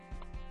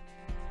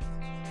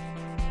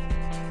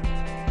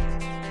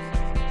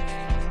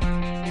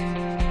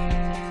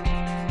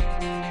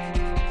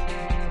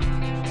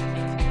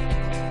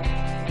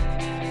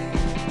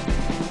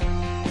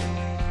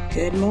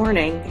Good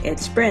morning.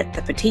 It's Britt,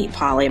 the petite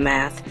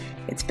polymath.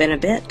 It's been a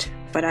bit,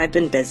 but I've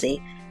been busy.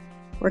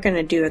 We're going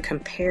to do a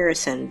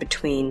comparison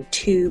between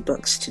two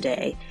books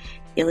today,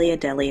 Ilia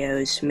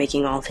Delio's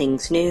Making All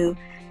Things New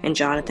and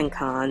Jonathan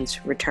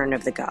Kahn's Return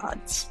of the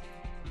Gods.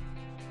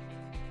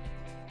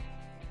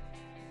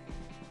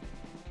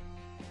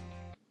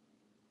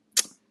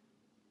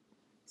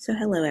 So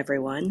hello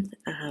everyone.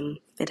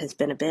 It has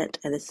been a bit,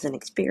 and this is an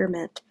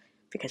experiment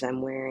because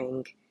I'm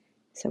wearing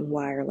some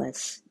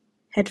wireless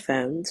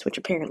headphones, which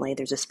apparently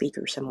there's a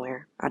speaker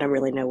somewhere. I don't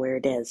really know where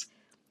it is.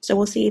 So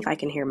we'll see if I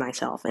can hear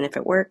myself, and if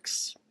it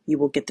works, you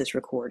will get this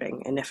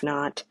recording, and if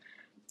not,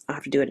 I'll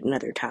have to do it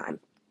another time.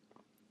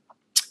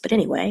 But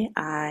anyway,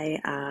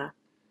 I've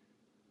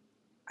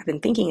been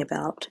thinking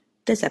about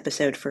this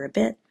episode for a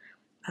bit.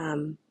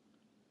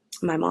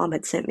 My mom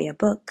had sent me a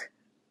book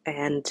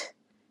and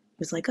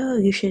was like, oh,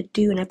 you should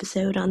do an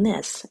episode on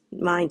this.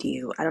 Mind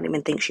you, I don't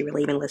even think she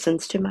really even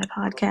listens to my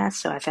podcast,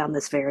 so I found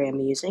this very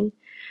amusing.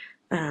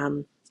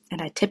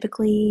 And I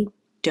typically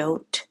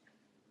don't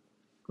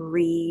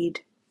read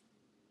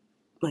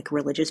like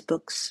religious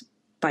books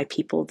by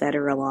people that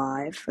are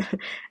alive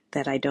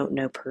that I don't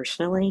know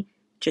personally,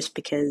 just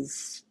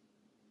because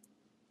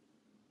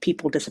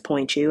people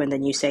disappoint you and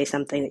then you say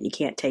something that you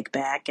can't take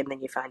back and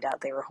then you find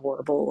out they were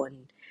horrible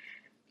and,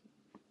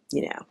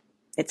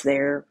 it's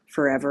there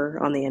forever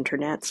on the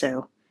internet.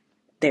 So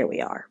there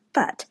we are.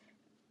 But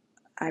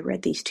I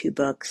read these two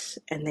books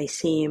and they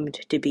seemed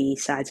to be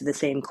sides of the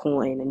same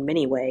coin in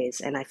many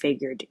ways, and I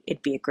figured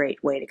it'd be a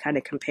great way to kind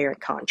of compare and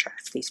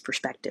contrast these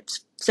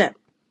perspectives. So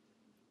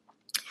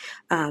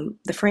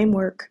the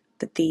framework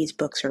that these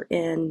books are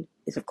in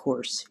is, of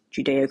course,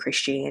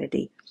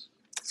 Judeo-Christianity.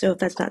 So if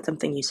that's not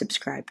something you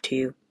subscribe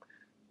to,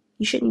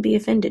 you shouldn't be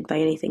offended by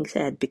anything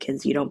said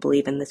because you don't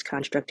believe in this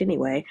construct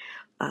anyway,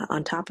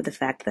 on top of the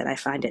fact that I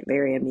find it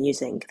very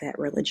amusing that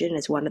religion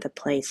is one of the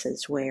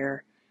places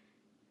where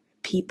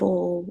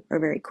people are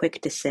very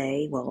quick to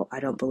say, well, I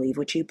don't believe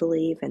what you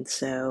believe, and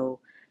so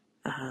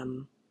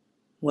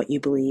what you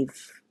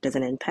believe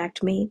doesn't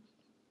impact me.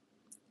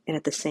 And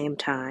at the same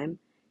time,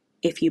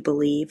 if you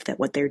believe that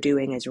what they're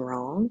doing is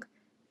wrong,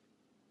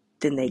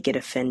 then they get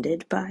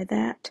offended by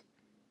that.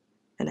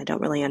 And I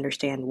don't really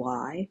understand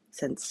why,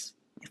 since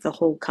if the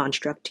whole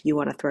construct you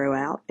want to throw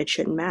out, it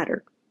shouldn't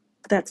matter.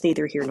 But that's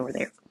neither here nor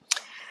there.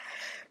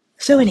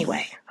 So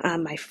anyway,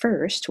 my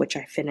first, which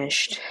I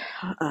finished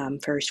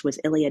first, was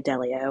Ilia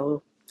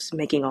Delio,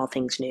 Making All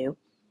Things New.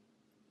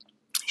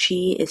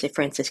 She is a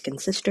Franciscan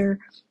sister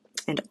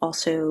and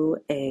also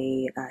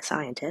a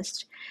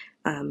scientist.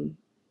 I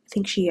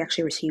think she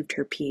actually received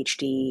her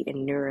PhD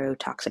in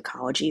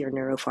neurotoxicology or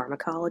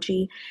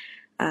neuropharmacology,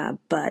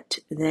 but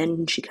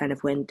then she kind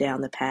of went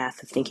down the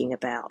path of thinking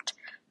about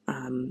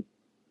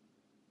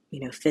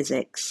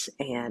physics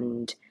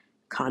and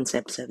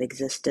concepts of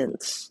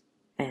existence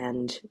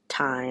and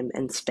time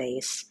and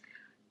space.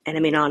 And I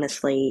mean,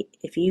 honestly,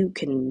 if you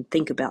can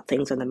think about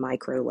things on the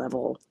micro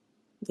level,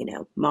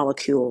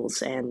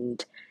 molecules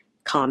and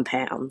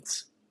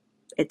compounds,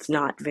 it's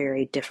not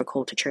very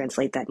difficult to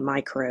translate that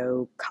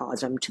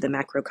microcosm to the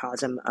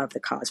macrocosm of the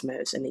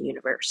cosmos and the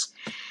universe.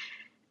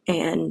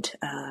 And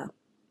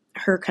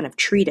her kind of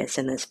treatise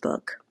in this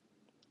book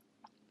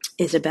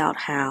is about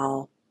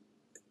how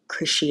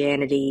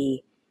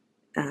Christianity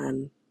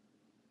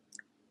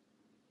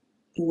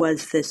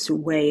was this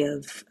way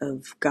of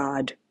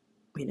God,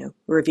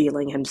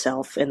 revealing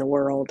himself in the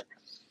world.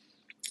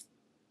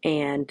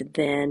 And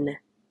then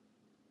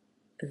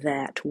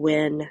that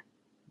when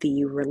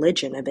the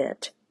religion of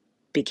it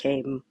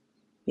became,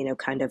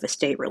 kind of a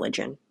state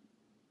religion,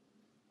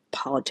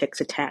 politics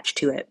attached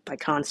to it by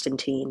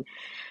Constantine,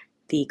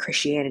 the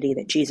Christianity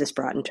that Jesus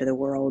brought into the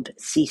world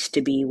ceased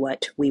to be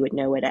what we would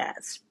know it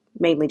as,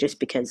 mainly just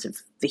because of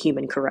the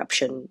human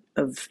corruption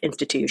of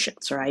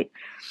institutions, right?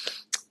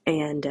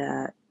 And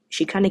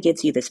she kind of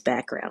gives you this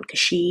background because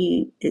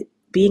she,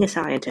 being a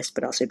scientist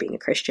but also being a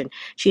Christian,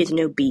 she has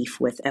no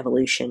beef with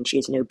evolution. She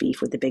has no beef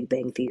with the Big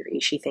Bang Theory.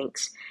 She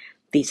thinks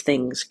these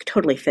things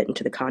totally fit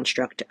into the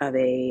construct of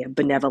a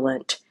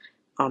benevolent,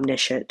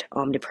 omniscient,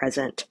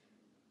 omnipresent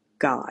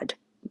God.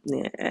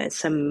 As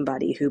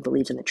somebody who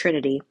believes in the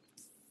Trinity,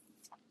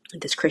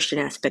 this Christian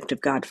aspect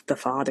of God the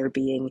Father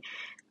being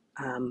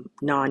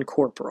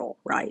non-corporal,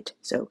 right?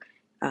 So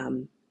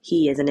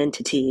he is an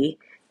entity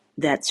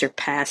that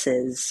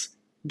surpasses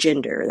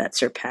gender, that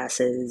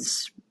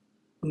surpasses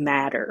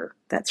matter,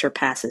 that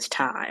surpasses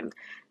time.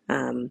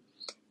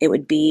 It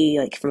would be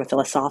like, from a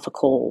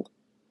philosophical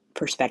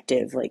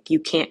perspective, like you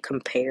can't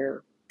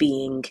compare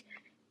being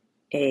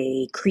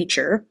a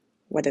creature,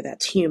 whether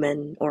that's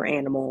human or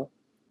animal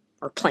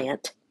or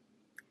plant,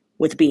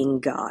 with being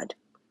God.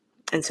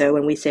 And so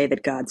when we say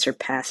that God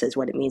surpasses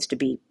what it means to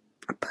be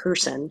a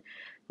person,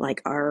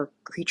 like our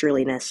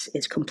creatureliness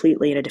is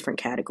completely in a different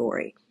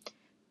category.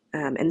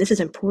 And this is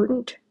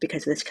important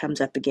because this comes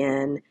up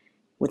again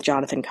with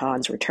Jonathan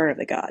Kahn's Return of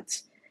the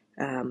Gods.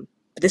 But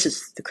this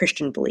is the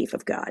Christian belief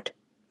of God,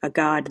 a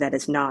God that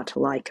is not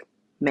like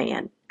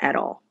man at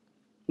all,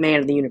 man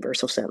in the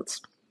universal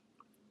sense.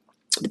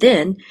 But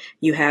then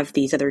you have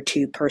these other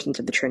two persons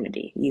of the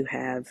Trinity. You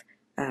have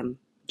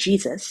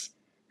Jesus,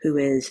 who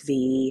is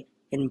the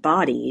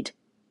embodied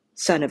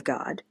Son of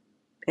God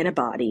in a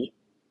body,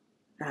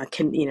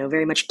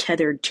 very much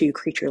tethered to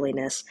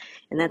creatureliness.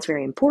 And that's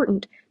very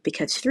important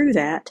because through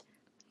that,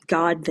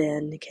 God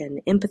then can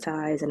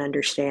empathize and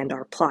understand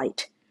our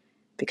plight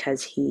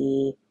because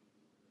he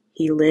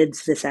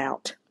lives this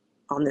out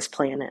on this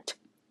planet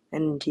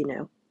and,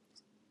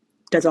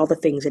 does all the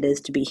things it is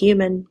to be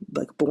human,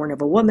 like born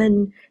of a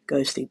woman,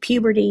 goes through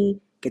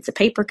puberty, gets a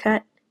paper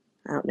cut.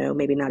 I don't know,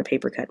 maybe not a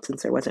paper cut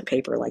since there wasn't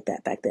paper like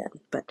that back then,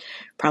 but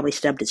probably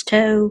stubbed his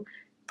toe,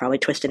 probably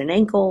twisted an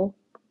ankle,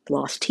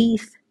 lost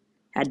teeth,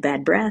 had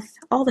bad breath,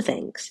 all the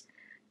things.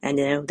 And,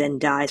 then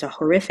dies a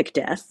horrific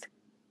death,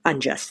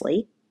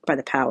 unjustly, by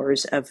the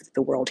powers of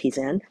the world he's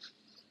in,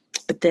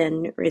 but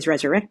then is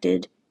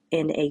resurrected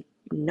in a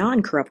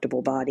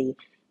non-corruptible body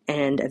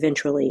and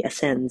eventually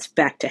ascends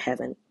back to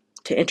heaven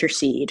to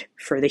intercede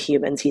for the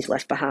humans he's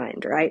left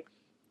behind, right?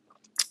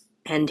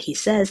 And he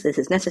says this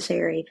is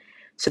necessary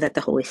so that the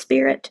Holy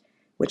Spirit,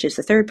 which is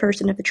the third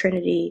person of the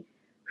Trinity,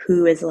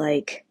 who is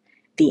like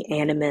the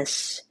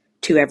animus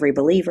to every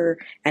believer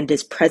and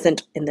is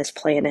present in this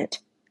planet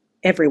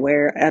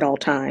everywhere at all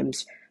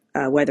times,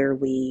 whether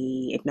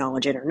we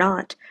acknowledge it or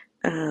not.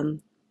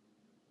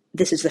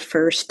 This is the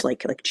first,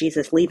 like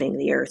Jesus leaving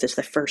the earth is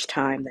the first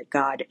time that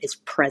God is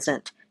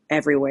present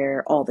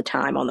everywhere all the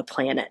time on the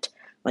planet,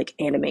 like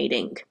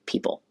animating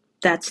people.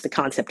 That's the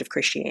concept of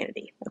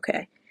Christianity,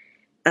 okay?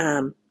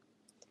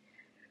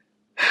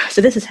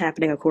 So this is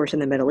happening, of course, in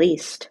the Middle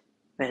East,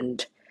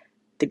 and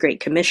the Great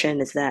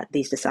Commission is that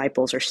these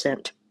disciples are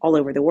sent all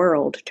over the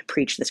world to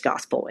preach this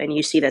gospel, and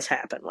you see this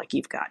happen. Like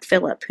you've got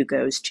Philip, who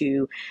goes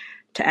to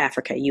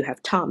Africa. You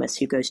have Thomas,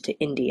 who goes to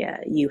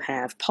India. You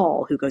have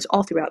Paul, who goes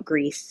all throughout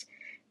Greece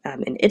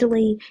and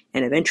Italy,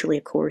 and eventually,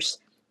 of course,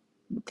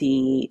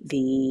 the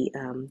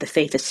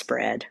faith is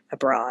spread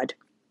abroad.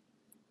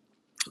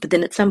 But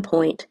then at some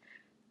point,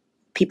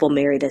 people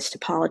marry this to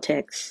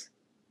politics,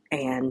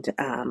 and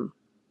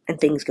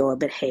things go a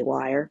bit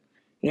haywire.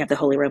 You have the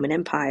Holy Roman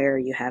Empire.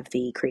 You have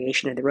the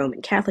creation of the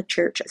Roman Catholic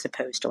Church, as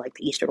opposed to like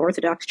the Eastern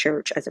Orthodox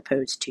Church, as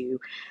opposed to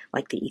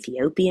like the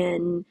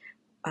Ethiopian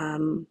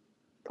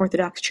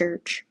Orthodox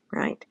Church,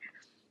 right?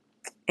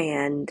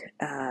 And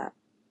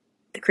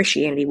the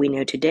Christianity we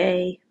know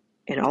today,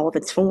 in all of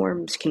its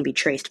forms, can be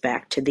traced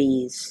back to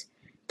these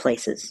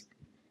places.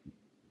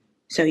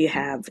 So you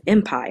have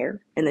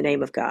empire in the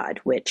name of God,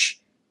 which,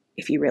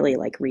 if you really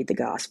like read the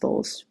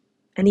Gospels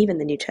and even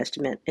the New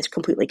Testament, is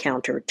completely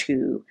counter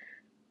to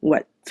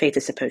what faith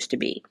is supposed to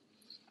be.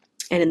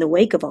 And in the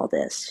wake of all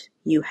this,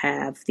 you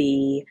have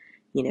the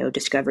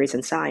discoveries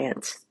in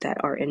science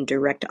that are in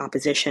direct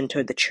opposition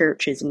to the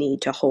church's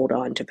need to hold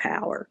on to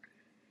power.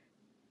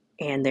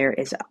 And there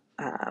is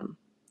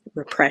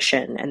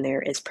repression and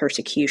there is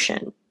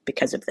persecution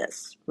because of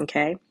this,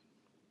 okay?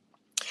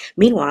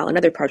 Meanwhile, in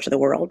other parts of the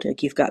world,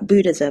 like you've got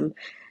Buddhism,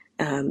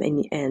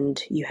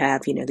 and you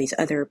have, these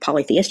other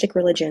polytheistic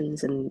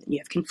religions, and you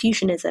have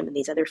Confucianism and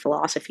these other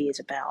philosophies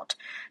about,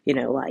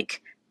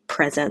 like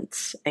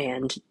presence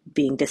and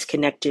being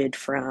disconnected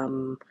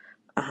from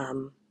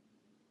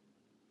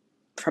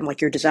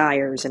like your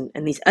desires and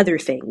these other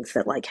things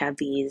that like have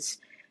these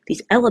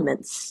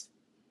elements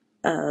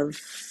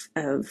of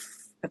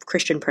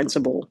Christian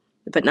principle,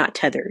 but not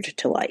tethered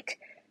to like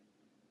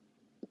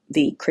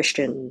the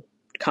Christian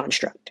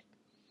construct.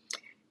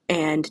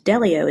 And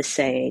Delio is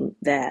saying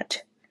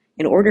that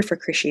in order for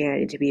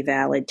Christianity to be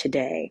valid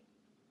today,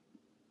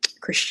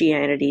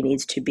 Christianity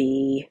needs to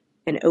be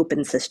an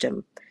open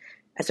system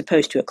as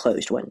opposed to a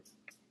closed one.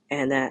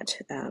 And that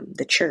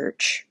the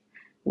church,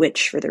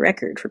 which, for the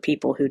record, for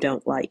people who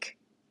don't like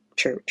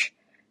church,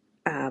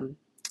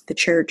 the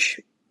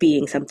church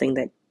being something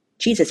that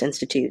Jesus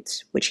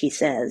institutes, which he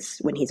says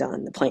when he's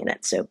on the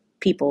planet. So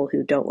people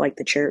who don't like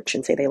the church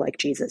and say they like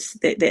Jesus,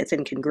 that's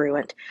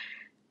incongruent.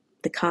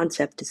 The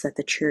concept is that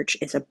the church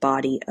is a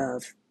body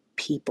of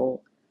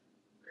people,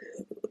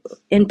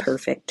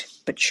 imperfect,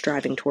 but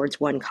striving towards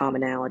one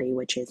commonality,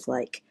 which is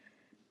like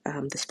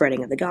the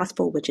spreading of the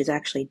gospel, which is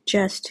actually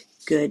just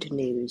good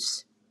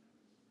news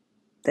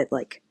that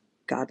like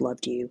God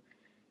loved you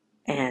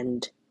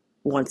and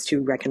wants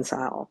to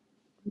reconcile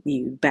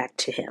you back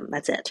to him.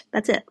 That's it.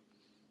 That's it.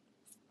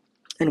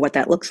 And what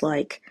that looks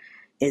like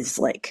is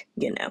like,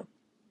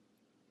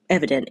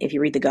 evident if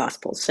you read the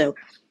Gospels. So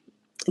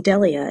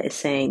Delia is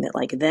saying that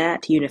like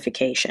that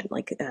unification,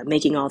 like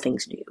making all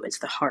things new, is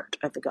the heart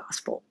of the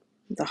gospel,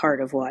 the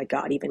heart of why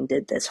God even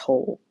did this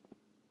whole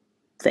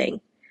thing.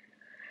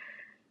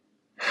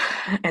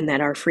 And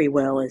that our free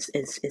will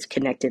is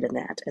connected in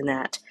that, and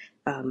that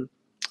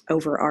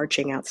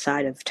overarching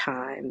outside of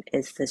time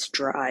is this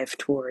drive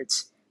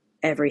towards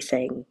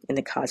everything in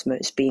the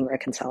cosmos being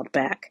reconciled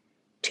back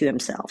to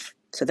himself.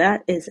 So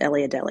that is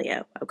Ilia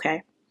Delio,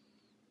 okay?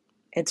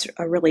 It's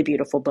a really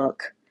beautiful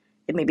book.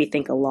 It made me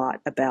think a lot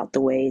about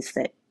the ways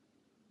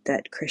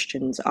that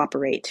Christians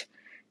operate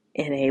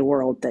in a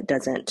world that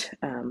doesn't,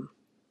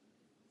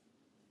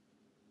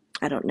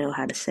 I don't know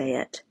how to say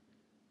it,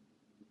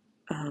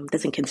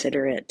 doesn't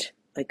consider it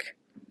like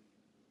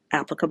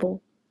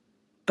applicable,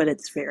 but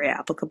it's very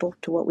applicable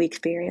to what we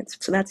experience.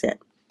 So that's it.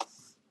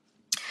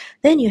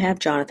 Then you have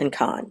Jonathan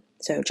Kahn.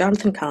 So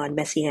Jonathan Kahn,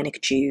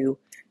 Messianic Jew,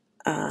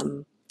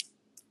 um,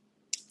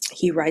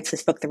 he writes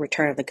this book, The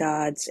Return of the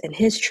Gods, and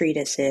his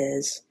treatise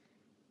is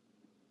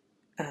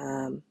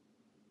um,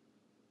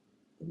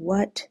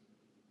 what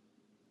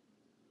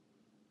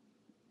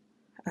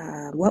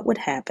what would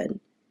happen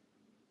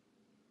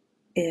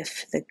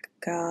if the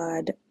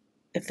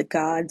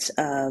gods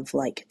of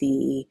like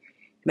the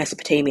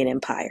Mesopotamian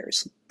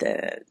empires,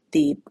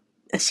 the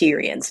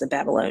Assyrians, the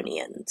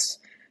Babylonians,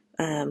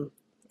 um,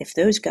 if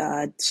those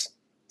gods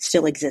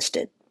still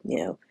existed,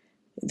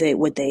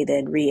 would they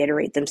then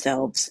reiterate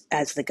themselves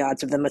as the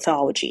gods of the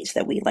mythologies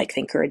that we like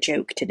think are a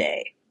joke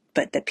today,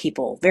 but that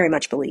people very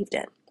much believed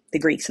in, the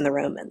Greeks and the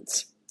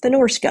Romans, the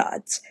Norse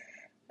gods,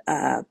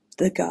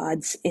 the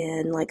gods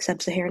in like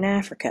sub-Saharan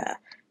Africa,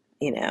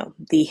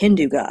 the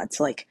Hindu gods,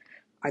 like,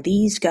 are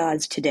these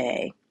gods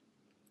today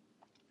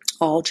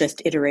all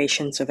just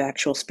iterations of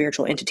actual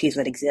spiritual entities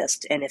that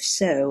exist? And if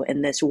so,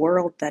 in this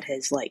world that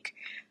has like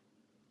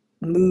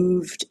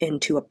moved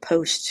into a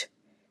post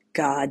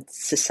God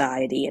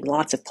society in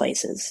lots of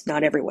places,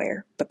 not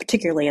everywhere, but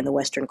particularly in the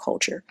Western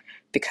culture,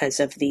 because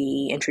of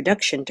the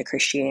introduction to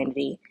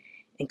Christianity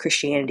and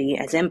Christianity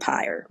as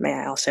empire, may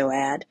I also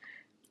add,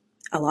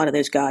 a lot of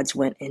those gods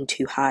went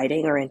into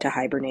hiding or into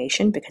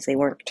hibernation because they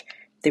were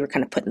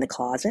kind of put in the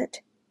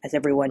closet as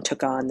everyone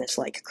took on this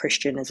like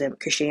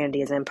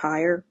Christianity as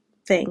empire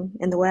thing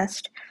in the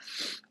West,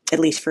 at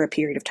least for a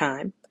period of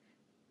time.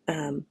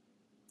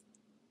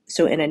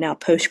 So in a now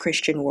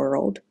post-Christian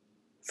world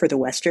for the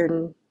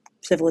Western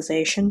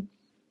civilization,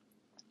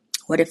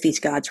 what if these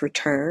gods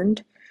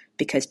returned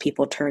because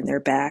people turn their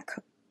back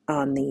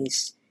on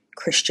these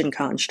Christian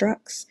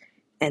constructs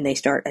and they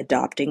start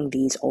adopting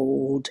these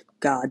old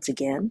gods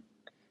again?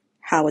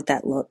 How would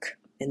that look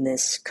in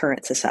this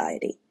current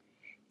society?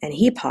 And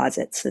he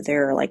posits that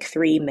there are like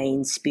three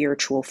main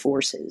spiritual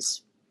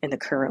forces in the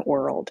current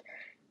world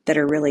that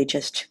are really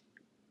just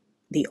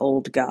the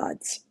old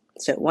gods.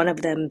 So one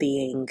of them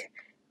being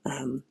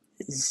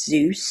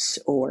Zeus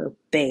or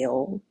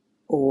Baal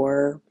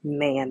or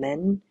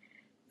Mammon,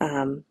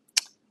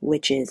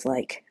 which is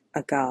like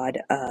a god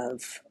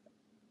of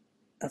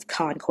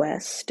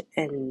conquest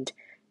and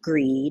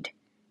greed,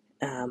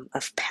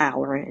 of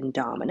power and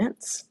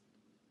dominance.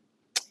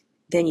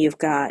 Then you've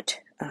got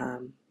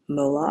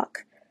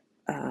Moloch,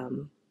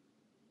 um,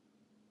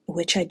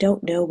 which I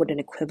don't know what an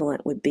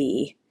equivalent would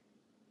be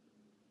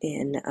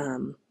in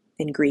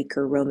Greek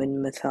or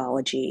Roman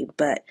mythology,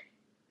 but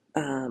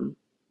um,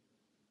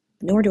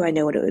 nor do I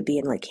know what it would be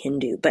in like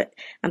Hindu. But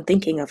I'm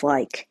thinking of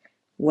like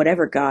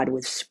whatever god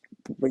was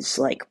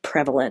like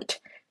prevalent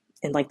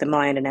in like the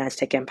Mayan and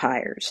Aztec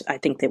empires. I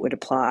think that would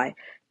apply.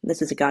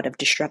 This is a god of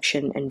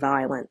destruction and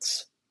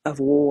violence, of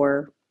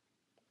war,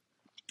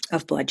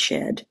 of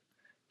bloodshed,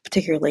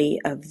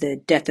 particularly of the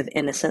death of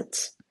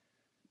innocents.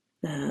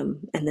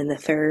 And then the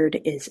third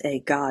is a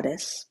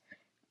goddess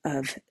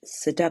of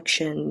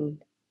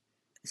seduction,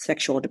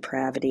 sexual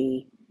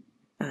depravity,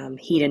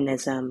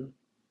 hedonism,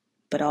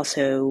 but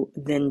also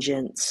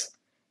vengeance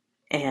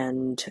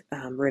and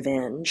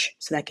revenge.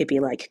 So that could be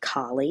like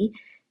Kali,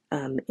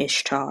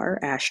 Ishtar,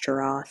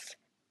 Ashtaroth,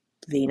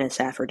 Venus,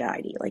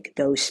 Aphrodite. Like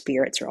those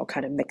spirits are all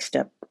kind of mixed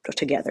up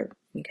together.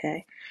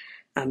 Okay.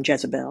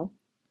 Jezebel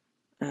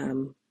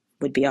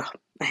would be a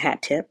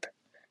hat tip.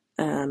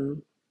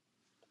 Um,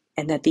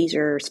 and that these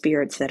are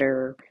spirits that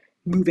are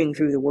moving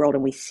through the world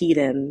and we see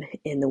them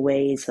in the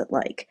ways that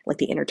like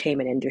the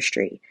entertainment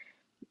industry,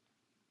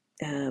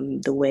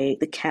 the way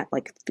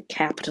like the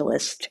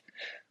capitalist,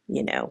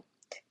 you know,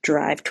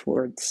 drive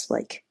towards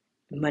like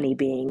money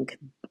being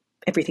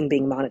everything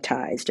being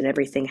monetized and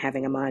everything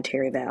having a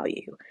monetary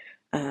value,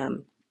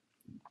 um,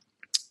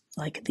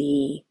 like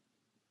the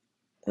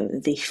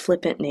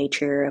flippant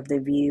nature of the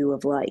view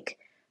of like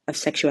of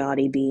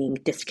sexuality being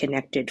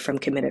disconnected from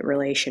committed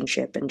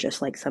relationship and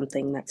just like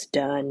something that's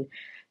done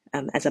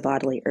as a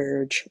bodily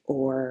urge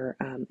or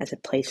as a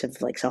place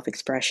of like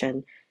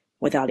self-expression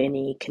without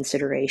any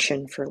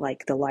consideration for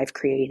like the life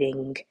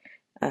creating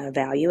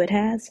value it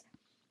has,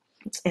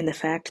 and the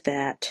fact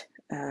that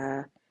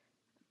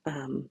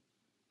um,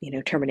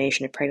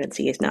 termination of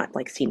pregnancy is not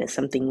like seen as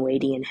something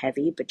weighty and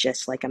heavy, but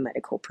just like a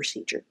medical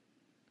procedure.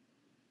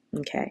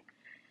 Okay,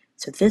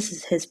 so this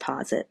is his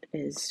posit: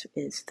 is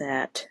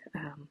that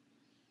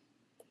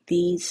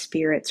these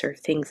spirits are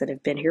things that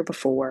have been here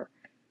before.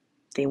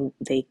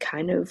 They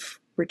kind of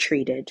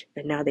retreated,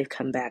 and now they've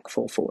come back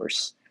full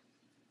force.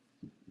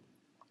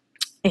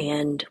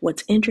 And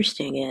what's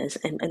interesting is,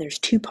 and there's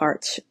two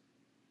parts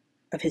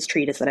of his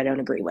treatise that I don't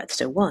agree with.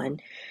 So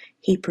one,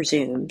 he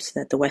presumes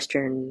that the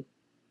Western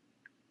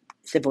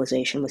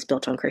civilization was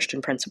built on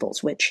Christian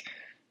principles, which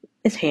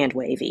is hand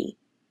wavy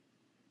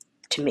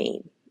to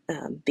me,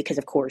 because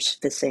of course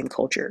this same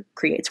culture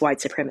creates white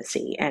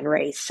supremacy and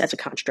race as a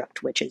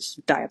construct, which is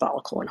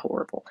diabolical and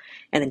horrible,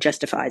 and then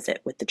justifies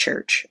it with the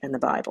church and the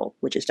Bible,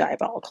 which is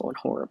diabolical and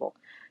horrible.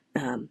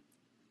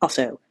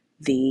 Also,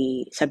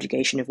 the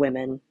subjugation of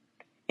women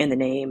in the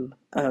name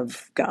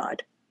of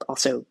God,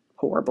 also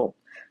horrible,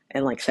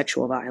 and like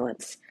sexual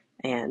violence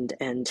and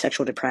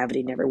sexual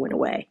depravity never went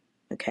away.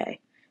 Okay.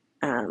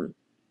 Now,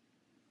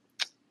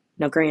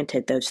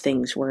 granted, those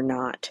things were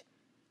not.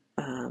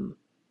 I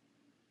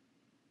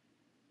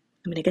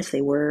guess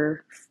they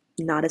were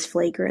not as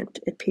flagrant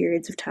at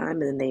periods of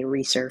time, and then they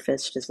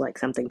resurfaced as like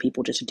something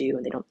people just do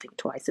and they don't think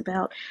twice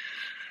about.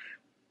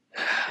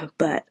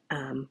 But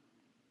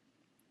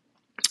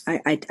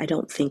I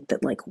don't think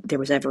that like there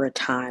was ever a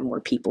time where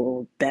people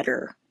were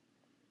better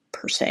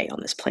per se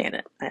on this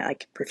planet. I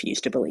refuse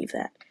to believe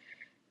that.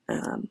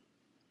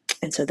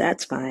 And so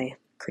that's my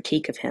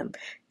critique of him.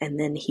 And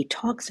then he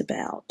talks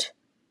about,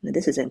 now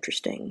this is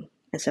interesting,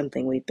 and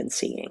something we've been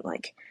seeing,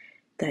 like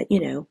that,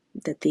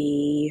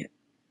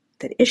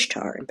 that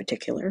Ishtar in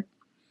particular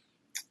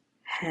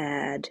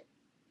had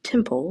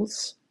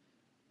temples,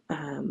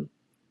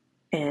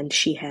 and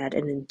she had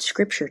an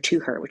inscription to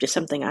her, which is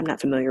something I'm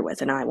not familiar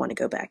with, and I want to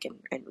go back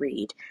and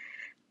read.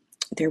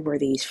 There were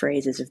these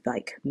phrases of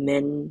like,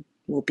 men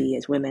will be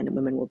as women and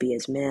women will be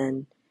as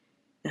men.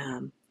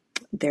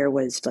 There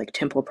was like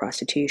temple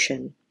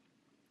prostitution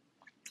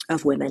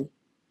of women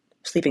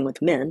sleeping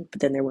with men,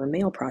 but then there were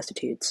male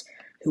prostitutes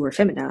who were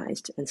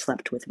feminized and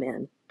slept with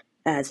men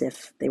as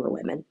if they were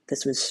women.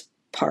 This was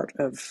part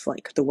of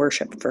like the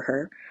worship for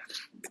her.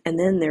 And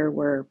then there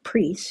were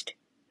priests,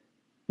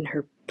 and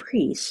her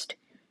priest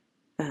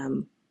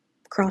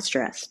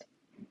cross-dressed,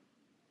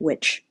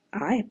 which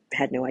I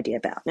had no idea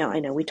about. Now, I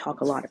know we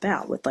talk a lot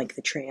about with like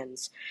the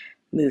trans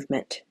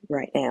movement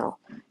right now,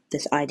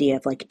 this idea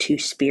of like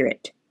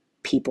two-spirit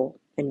people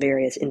in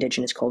various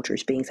indigenous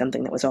cultures being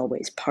something that was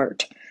always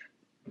part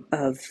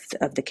of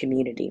the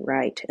community,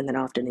 right? And then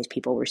often these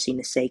people were seen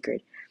as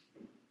sacred,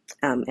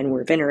 and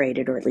were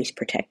venerated or at least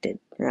protected,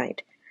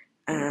 right?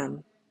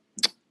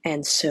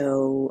 And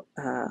so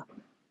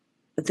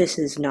this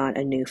is not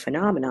a new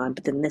phenomenon,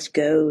 but then this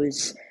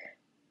goes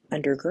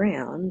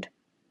underground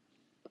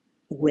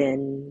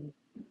when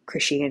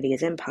Christianity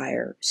as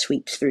empire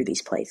sweeps through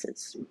these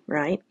places,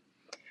 right?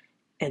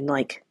 And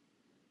like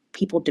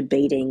people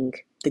debating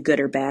the good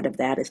or bad of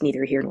that is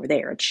neither here nor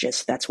there. It's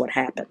just that's what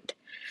happened.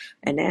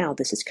 And now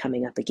this is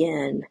coming up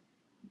again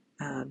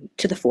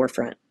to the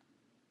forefront.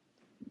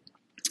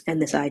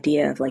 And this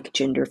idea of like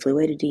gender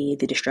fluidity,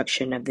 the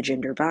destruction of the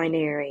gender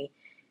binary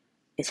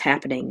is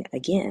happening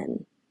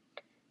again.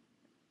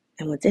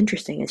 And what's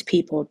interesting is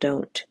people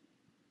don't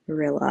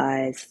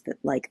realize that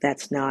like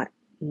that's not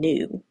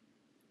new.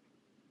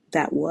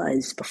 That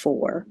was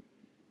before,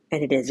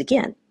 and it is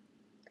again.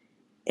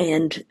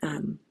 And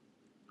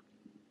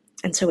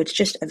so it's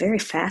just a very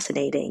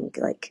fascinating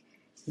like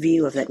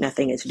view of that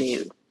nothing is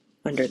new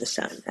under the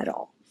sun at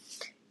all.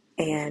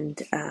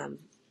 And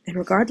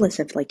regardless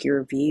of like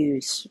your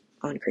views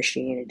on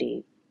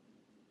Christianity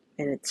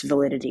and its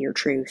validity or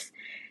truth,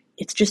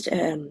 it's just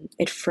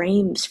it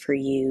frames for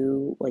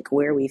you like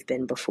where we've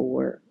been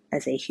before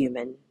as a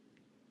human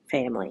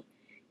family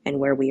and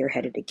where we are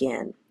headed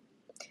again.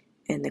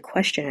 And the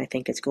question I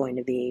think is going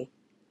to be,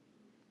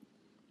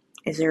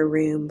 is there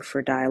room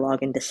for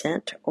dialogue and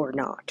dissent or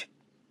not?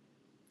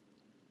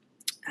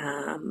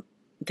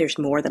 There's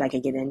more that I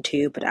could get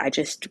into, but I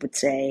just would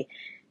say,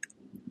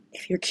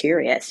 if you're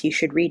curious, you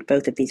should read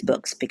both of these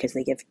books because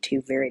they give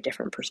two very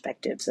different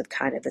perspectives of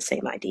kind of the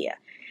same idea.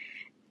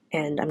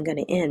 And I'm going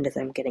to end as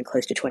I'm getting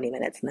close to 20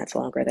 minutes, and that's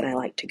longer than I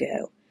like to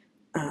go.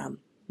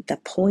 The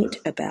point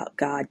about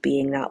God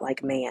being not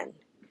like man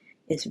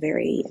is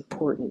very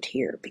important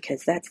here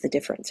because that's the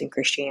difference in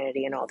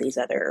Christianity and all these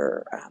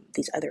other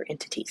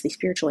entities. These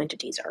spiritual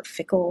entities are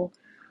fickle,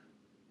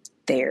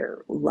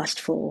 they're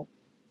lustful,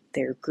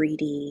 they're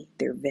greedy,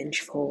 they're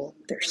vengeful,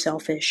 they're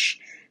selfish,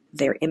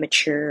 they're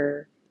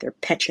immature, they're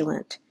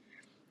petulant.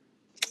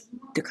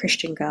 The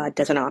Christian God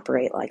doesn't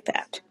operate like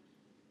that.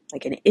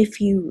 Like, and if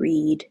you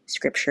read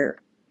Scripture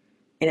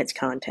in its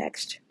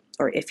context,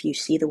 or if you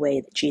see the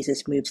way that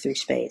Jesus moves through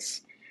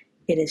space,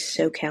 it is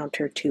so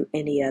counter to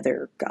any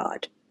other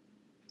God.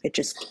 It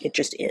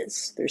just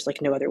is. There's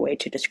like no other way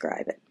to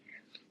describe it.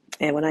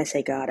 And when I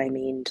say God, I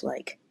mean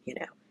like,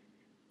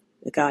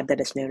 the God that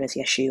is known as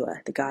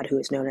Yeshua, the God who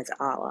is known as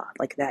Allah,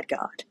 like that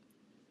God.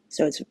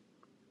 So it's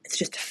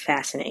just a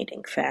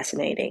fascinating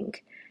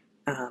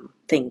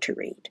thing to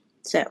read.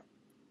 So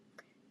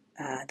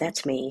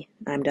that's me.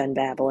 I'm done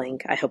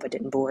babbling. I hope I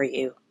didn't bore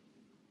you.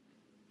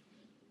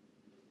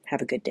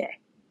 Have a good day.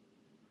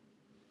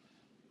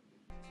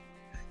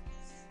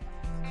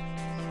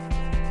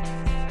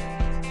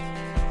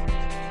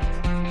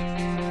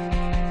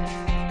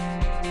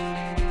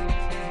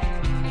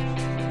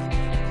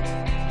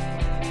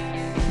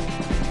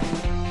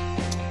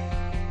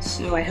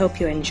 So I hope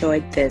you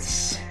enjoyed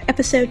this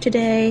episode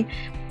today,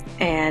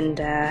 and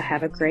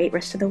have a great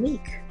rest of the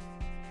week.